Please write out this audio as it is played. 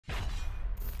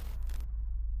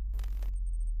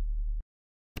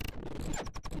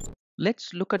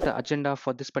Let's look at the agenda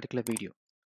for this particular video.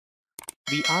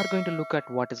 We are going to look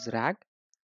at what is RAG,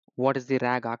 what does the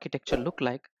RAG architecture look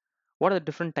like, what are the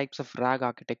different types of RAG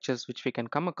architectures which we can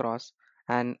come across,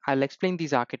 and I'll explain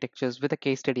these architectures with a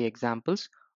case study examples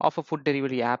of a food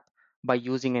delivery app by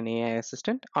using an AI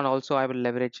assistant, and also I will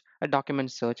leverage a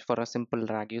document search for a simple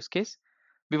RAG use case.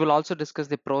 We will also discuss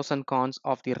the pros and cons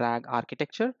of the RAG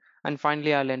architecture, and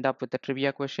finally I'll end up with a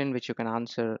trivia question which you can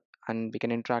answer and we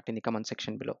can interact in the comment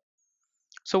section below.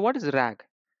 So what is RAG?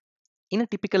 In a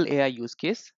typical AI use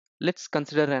case, let's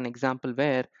consider an example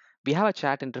where we have a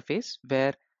chat interface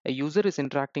where a user is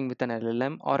interacting with an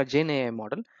LLM or a Gen AI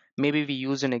model. Maybe we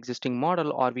used an existing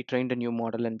model or we trained a new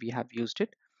model and we have used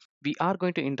it. We are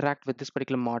going to interact with this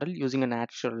particular model using a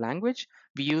natural language.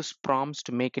 We use prompts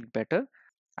to make it better.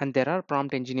 And there are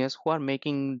prompt engineers who are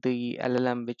making the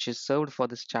LLM which is served for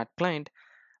this chat client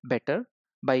better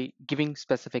by giving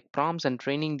specific prompts and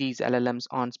training these LLMs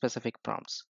on specific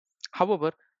prompts.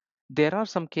 However, there are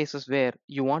some cases where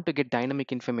you want to get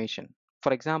dynamic information.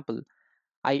 For example,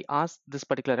 I asked this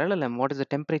particular LLM, what is the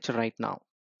temperature right now?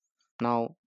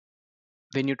 Now,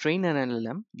 when you train an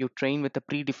LLM, you train with a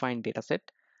predefined data set.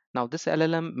 Now, this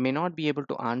LLM may not be able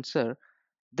to answer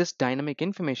this dynamic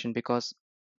information because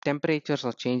temperatures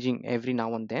are changing every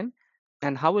now and then.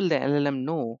 And how will the LLM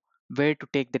know where to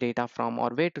take the data from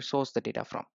or where to source the data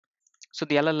from? So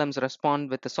the LLMs respond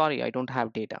with, sorry, I don't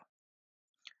have data.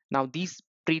 Now, these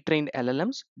pre-trained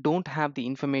LLMs don't have the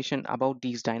information about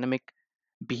these dynamic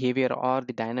behavior or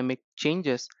the dynamic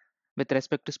changes with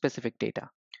respect to specific data.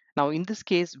 Now, in this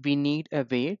case, we need a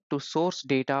way to source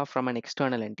data from an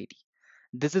external entity.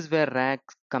 This is where RAG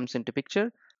comes into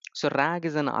picture. So RAG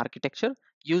is an architecture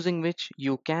using which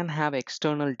you can have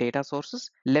external data sources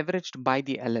leveraged by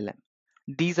the LLM.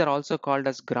 These are also called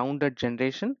as grounded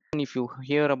generation. And if you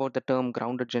hear about the term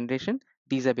grounded generation,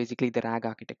 these are basically the RAG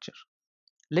architecture.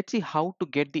 Let's see how to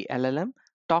get the LLM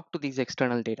talk to these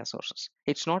external data sources.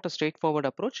 It's not a straightforward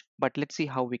approach, but let's see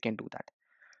how we can do that.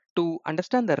 To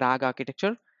understand the RAG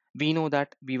architecture, we know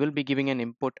that we will be giving an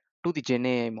input to the Gen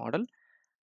AI model.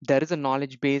 There is a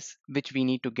knowledge base which we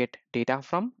need to get data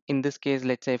from. In this case,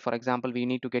 let's say, for example, we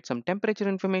need to get some temperature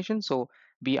information. So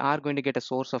we are going to get a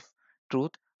source of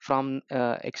truth from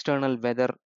external weather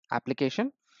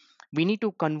application. We need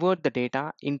to convert the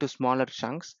data into smaller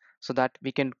chunks so that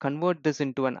we can convert this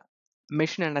into an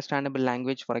machine understandable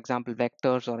language, for example,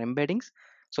 vectors or embeddings.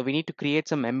 So we need to create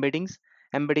some embeddings.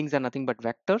 Embeddings are nothing but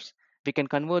vectors. We can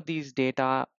convert these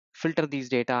data, filter these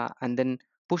data, and then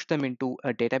push them into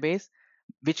a database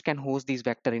which can host these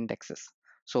vector indexes.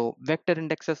 So vector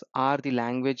indexes are the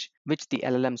language which the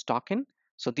LLMs talk in.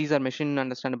 So these are machine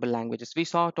understandable languages. We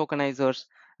saw tokenizers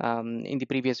in the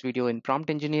previous video in prompt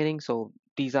engineering. So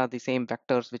these are the same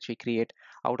vectors which we create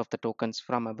out of the tokens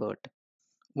from a word.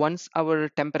 Once our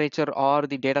temperature or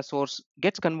the data source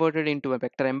gets converted into a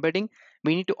vector embedding,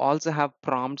 we need to also have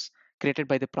prompts created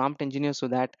by the prompt engineer so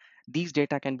that these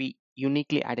data can be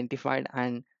uniquely identified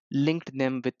and linked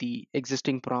them with the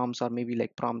existing prompts or maybe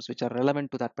like prompts which are relevant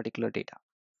to that particular data.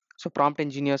 So prompt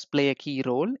engineers play a key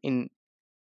role in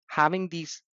having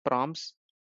these prompts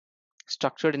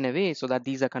structured in a way so that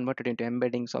these are converted into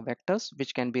embeddings or vectors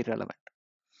which can be relevant.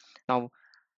 Now,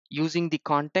 using the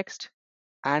context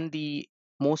and the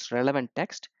most relevant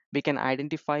text, we can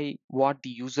identify what the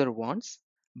user wants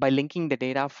by linking the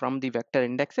data from the vector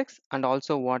indexes and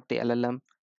also what the LLM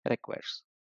requires.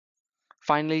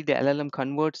 Finally, the LLM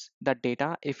converts that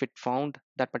data if it found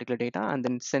that particular data and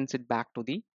then sends it back to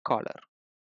the caller.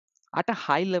 At a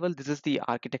high level, this is the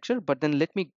architecture, but then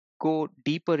let me go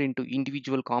deeper into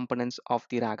individual components of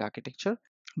the RAG architecture.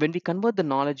 When we convert the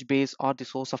knowledge base or the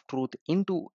source of truth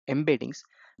into embeddings,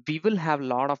 we will have a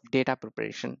lot of data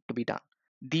preparation to be done.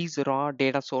 These raw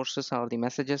data sources or the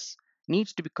messages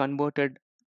needs to be converted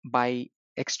by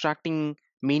extracting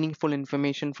meaningful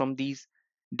information from these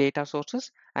data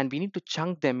sources, and we need to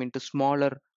chunk them into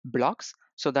smaller blocks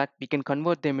so that we can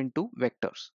convert them into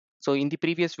vectors. So in the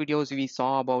previous videos we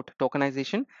saw about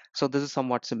tokenization, so this is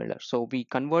somewhat similar. So we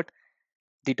convert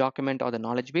the document or the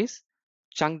knowledge base,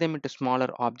 chunk them into smaller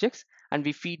objects, and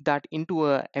we feed that into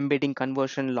a embedding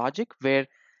conversion logic where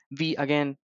we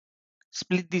again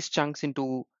split these chunks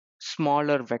into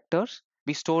smaller vectors.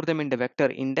 We store them in the vector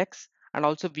index, and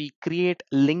also we create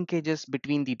linkages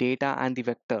between the data and the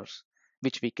vectors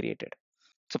which we created.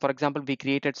 So for example, we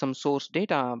created some source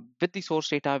data. With the source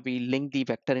data, we link the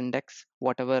vector index,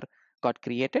 whatever got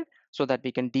created, so that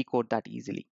we can decode that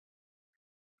easily.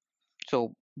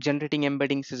 So generating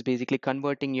embeddings is basically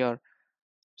converting your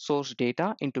source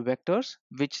data into vectors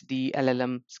which the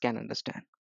LLMs can understand.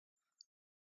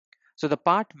 So the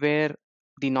part where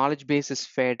the knowledge base is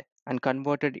fed and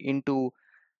converted into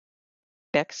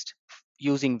text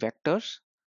using vectors.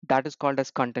 That is called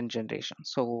as content generation.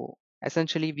 So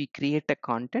essentially, we create a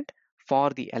content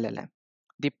for the LLM.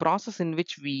 The process in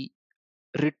which we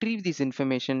retrieve this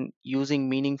information using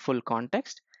meaningful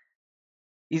context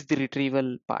is the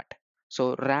retrieval part.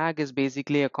 So RAG is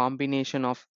basically a combination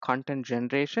of content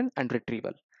generation and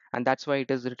retrieval. And that's why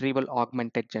it is retrieval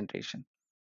augmented generation.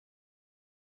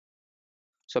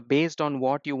 So based on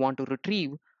what you want to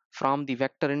retrieve from the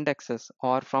vector indexes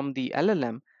or from the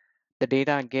LLM, the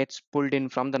data gets pulled in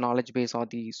from the knowledge base or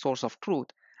the source of truth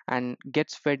and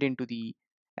gets fed into the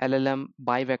LLM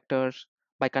by vectors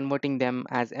by converting them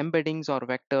as embeddings or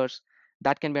vectors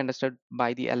that can be understood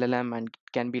by the LLM and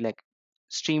can be like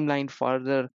streamlined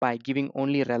further by giving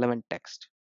only relevant text.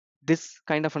 This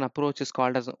kind of an approach is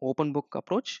called as an open book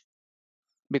approach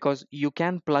because you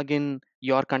can plug in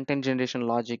your content generation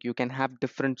logic, you can have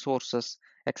different sources,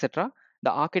 etc.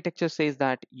 The architecture says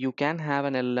that you can have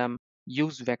an LLM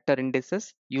use vector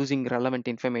indices using relevant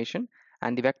information,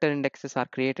 and the vector indexes are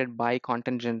created by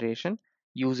content generation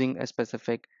using a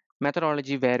specific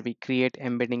methodology where we create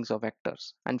embeddings of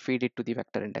vectors and feed it to the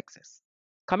vector indexes.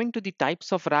 Coming to the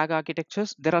types of RAG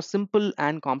architectures, there are simple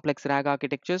and complex RAG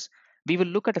architectures. We will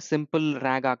look at a simple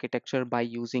RAG architecture by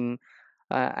using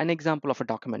an example of a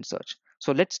document search.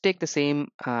 So let's take the same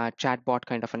chatbot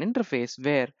kind of an interface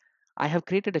where I have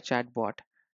created a chatbot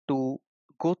to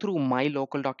go through my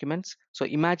local documents. So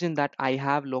imagine that I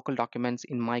have local documents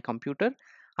in my computer.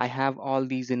 I have all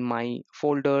these in my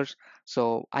folders.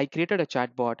 So I created a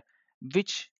chatbot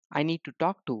which I need to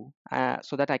talk to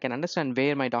so that I can understand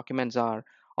where my documents are,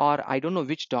 or I don't know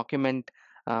which document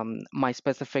my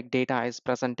specific data is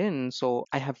present in. So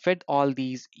I have fed all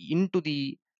these into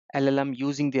the LLM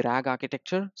using the RAG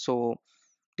architecture. So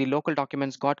the local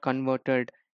documents got converted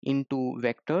into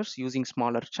vectors using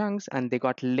smaller chunks and they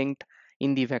got linked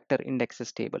in the vector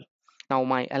indexes table. Now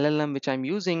my LLM which I'm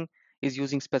using is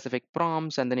using specific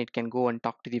prompts and then it can go and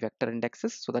talk to the vector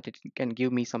indexes so that it can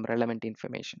give me some relevant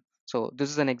information. So this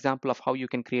is an example of how you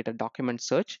can create a document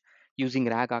search using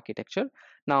RAG architecture.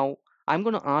 Now I'm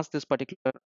going to ask this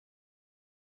particular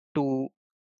to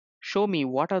show me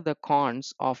what are the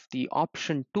cons of the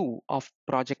option 2 of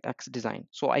project X design.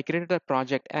 So I created a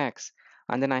project X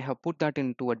and then I have put that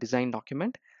into a design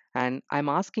document and I'm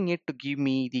asking it to give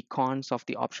me the cons of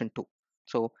the option 2.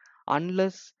 So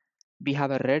unless we have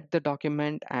read the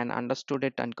document and understood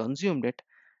it and consumed it,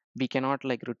 we cannot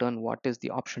like return what is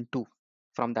the option 2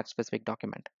 from that specific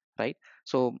document, right?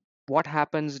 So what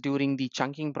happens during the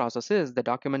chunking process is the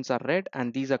documents are read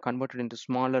and these are converted into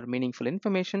smaller meaningful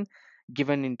information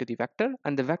given into the vector,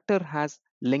 and the vector has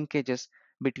linkages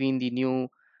between the new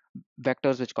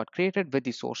vectors which got created with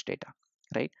the source data,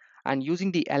 right? And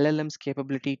using the LLM's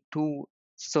capability to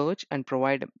search and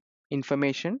provide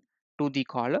information to the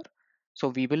caller. So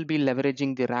we will be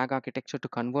leveraging the RAG architecture to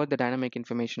convert the dynamic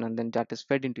information and then that is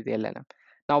fed into the LLM.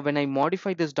 Now, when I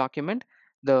modify this document,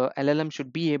 the LLM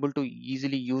should be able to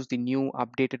easily use the new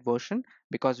updated version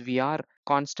because we are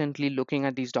constantly looking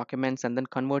at these documents and then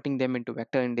converting them into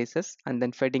vector indices and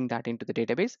then feeding that into the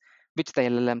database, which the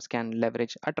LLMs can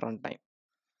leverage at runtime.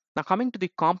 Now coming to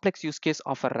the complex use case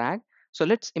of a RAG, so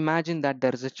let's imagine that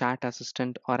there is a chat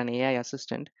assistant or an AI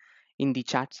assistant in the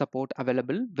chat support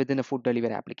available within a food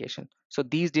delivery application. So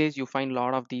these days you find a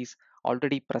lot of these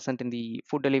already present in the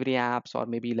food delivery apps or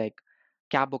maybe like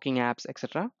cab booking apps,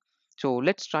 etc. So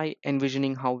let's try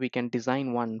envisioning how we can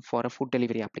design one for a food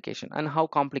delivery application and how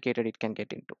complicated it can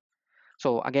get into.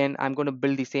 So again, I'm going to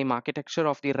build the same architecture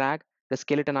of the RAG. The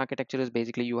skeleton architecture is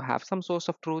basically you have some source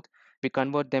of truth, we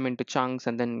convert them into chunks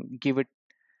and then give it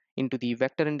into the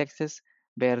vector indexes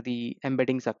where the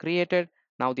embeddings are created.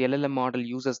 Now the LLM model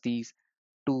uses these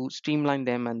to streamline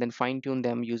them and then fine tune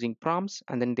them using prompts,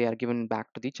 and then they are given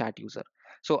back to the chat user.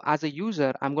 So as a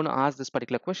user, I'm going to ask this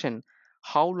particular question: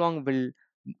 how long will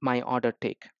my order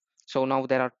take? So now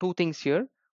there are two things here.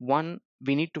 One,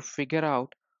 we need to figure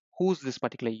out who's this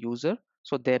particular user.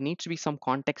 So there needs to be some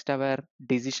context aware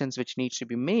decisions which needs to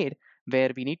be made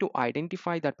where we need to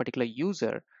identify that particular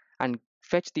user and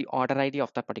fetch the order ID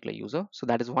of that particular user. So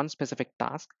that is one specific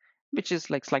task, which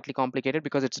is like slightly complicated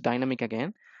because it's dynamic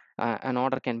again. An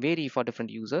order can vary for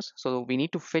different users. So we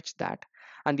need to fetch that.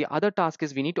 And the other task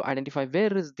is we need to identify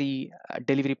where is the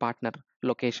delivery partner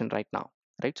location right now,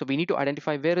 right? So we need to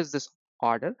identify where is this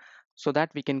order so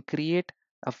that we can create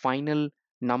a final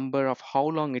number of how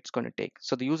long it's going to take.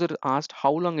 So the user asked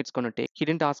how long it's going to take. He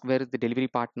didn't ask where is the delivery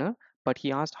partner, but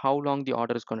he asked how long the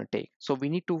order is going to take. So we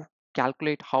need to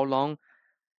calculate how long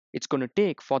it's going to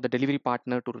take for the delivery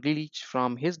partner to reach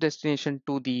from his destination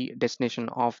to the destination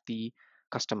of the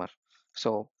customer.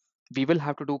 So We will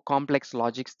have to do complex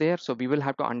logics there. So we will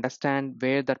have to understand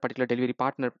where that particular delivery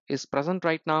partner is present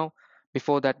right now.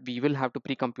 Before that, we will have to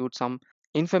pre-compute some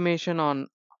information on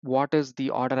what is the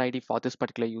order ID for this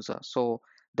particular user. So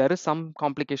there is some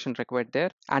complication required there,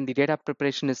 and the data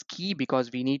preparation is key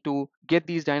because we need to get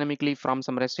these dynamically from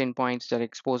some REST endpoints that are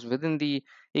exposed within the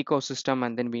ecosystem,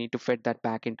 and then we need to feed that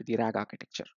back into the RAG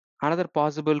architecture. Another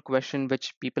possible question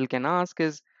which people can ask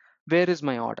is, where is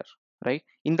my order? Right?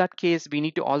 In that case, we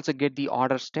need to also get the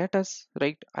order status,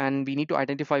 right? And we need to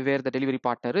identify where the delivery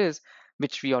partner is,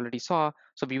 which we already saw.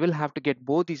 So we will have to get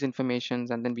both these informations,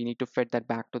 and then we need to feed that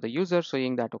back to the user,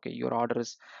 saying that, okay, your order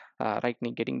is right now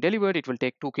getting delivered. It will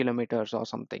take 2 kilometers or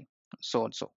something, so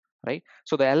and so, right?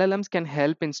 So the LLMs can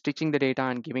help in stitching the data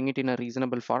and giving it in a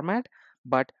reasonable format.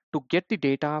 But to get the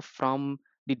data from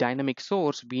the dynamic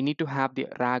source, we need to have the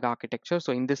RAG architecture.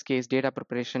 So in this case, data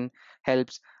preparation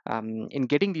helps in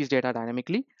getting these data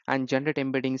dynamically, and generate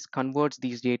embeddings converts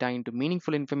these data into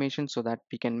meaningful information so that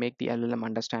we can make the LLM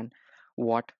understand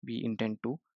what we intend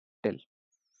to tell.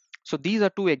 So these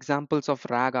are two examples of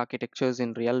RAG architectures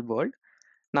in real world.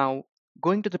 Now,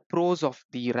 going to the pros of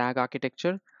the RAG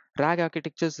architectures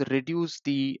reduce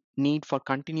the need for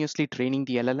continuously training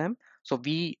the LLM. So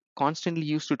we constantly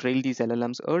used to train these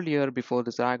LLMs earlier before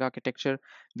this RAG architecture.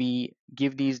 We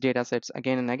give these data sets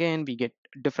again and again. We get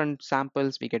different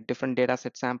samples, we get different data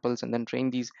set samples, and then train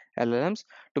these LLMs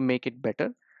to make it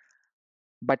better.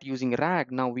 But using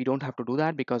RAG, now we don't have to do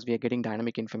that because we are getting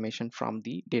dynamic information from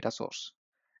the data source.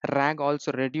 RAG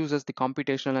also reduces the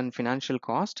computational and financial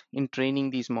cost in training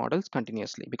these models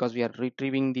continuously because we are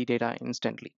retrieving the data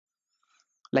instantly,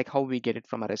 like how we get it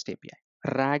from a REST API.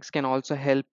 RAGs can also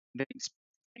help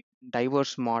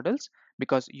diverse models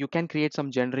because you can create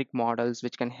some generic models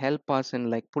which can help us in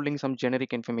like pulling some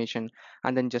generic information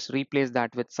and then just replace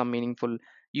that with some meaningful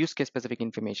use case specific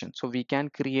information. So we can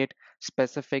create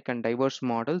specific and diverse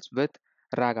models with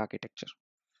RAG architecture.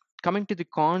 Coming to the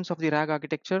cons of the RAG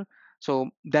architecture, so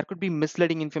there could be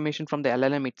misleading information from the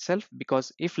LLM itself,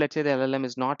 because if let's say the LLM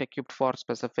is not equipped for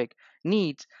specific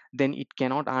needs, then it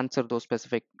cannot answer those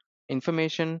specific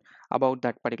information about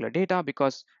that particular data,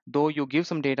 because though you give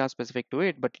some data specific to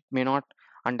it, but it may not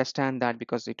understand that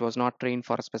because it was not trained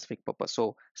for a specific purpose.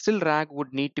 So still RAG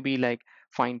would need to be like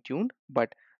fine tuned,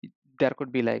 but there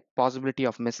could be like possibility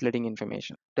of misleading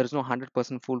information. There is no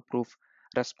 100% foolproof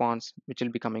response which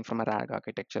will be coming from a RAG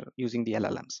architecture using the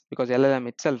LLMs, because LLM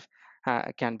itself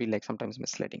can be like sometimes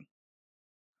misleading.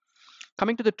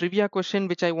 Coming to the trivia question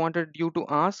which I wanted you to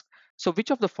ask, so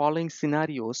which of the following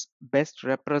scenarios best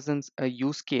represents a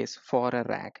use case for a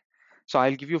RAG? So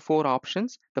I'll give you four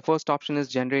options. The first option is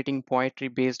generating poetry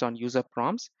based on user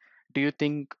prompts. Do you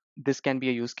think this can be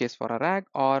a use case for a RAG?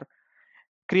 Or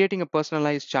creating a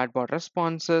personalized chatbot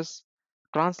responses,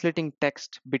 translating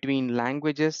text between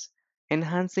languages,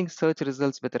 enhancing search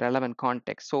results with relevant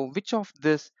context? So which of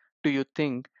this do you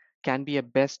think can be a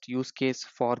best use case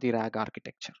for the RAG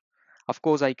architecture? Of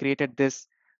course, I created this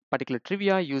particular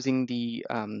trivia using the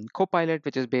Copilot,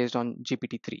 which is based on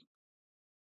GPT-3.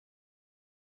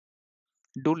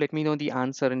 Do let me know the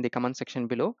answer in the comment section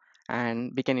below,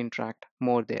 and we can interact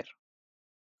more there.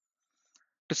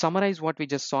 To summarize what we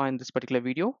just saw in this particular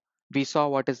video, we saw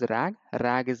what is RAG.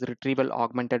 RAG is Retrieval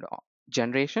Augmented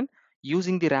Generation.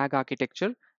 Using the RAG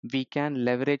architecture, we can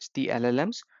leverage the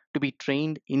LLMs to be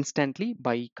trained instantly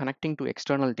by connecting to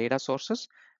external data sources.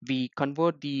 We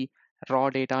convert the raw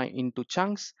data into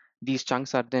chunks. These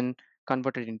chunks are then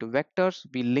converted into vectors.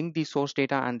 We link the source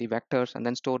data and the vectors and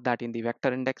then store that in the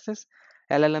vector indexes.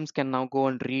 LLMs can now go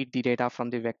and read the data from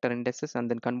the vector indices and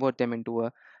then convert them into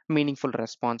a meaningful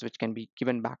response which can be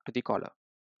given back to the caller.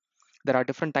 There are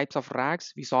different types of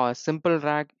RAGs. We saw a simple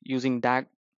RAG using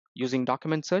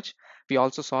document search. We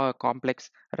also saw a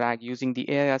complex RAG using the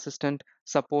AI assistant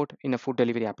support in a food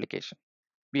delivery application.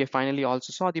 We finally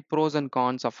also saw the pros and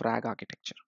cons of RAG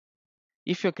architecture.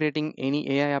 If you're creating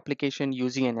any AI application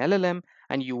using an LLM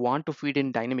and you want to feed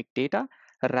in dynamic data,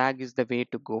 RAG is the way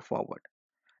to go forward.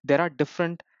 There are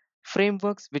different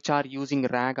frameworks which are using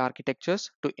RAG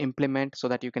architectures to implement so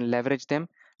that you can leverage them.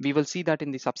 We will see that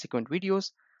in the subsequent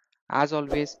videos. As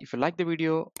always, if you like the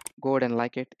video, go ahead and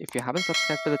like it. If you haven't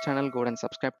subscribed to the channel, go ahead and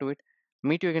subscribe to it.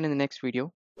 Meet you again in the next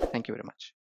video. Thank you very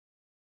much.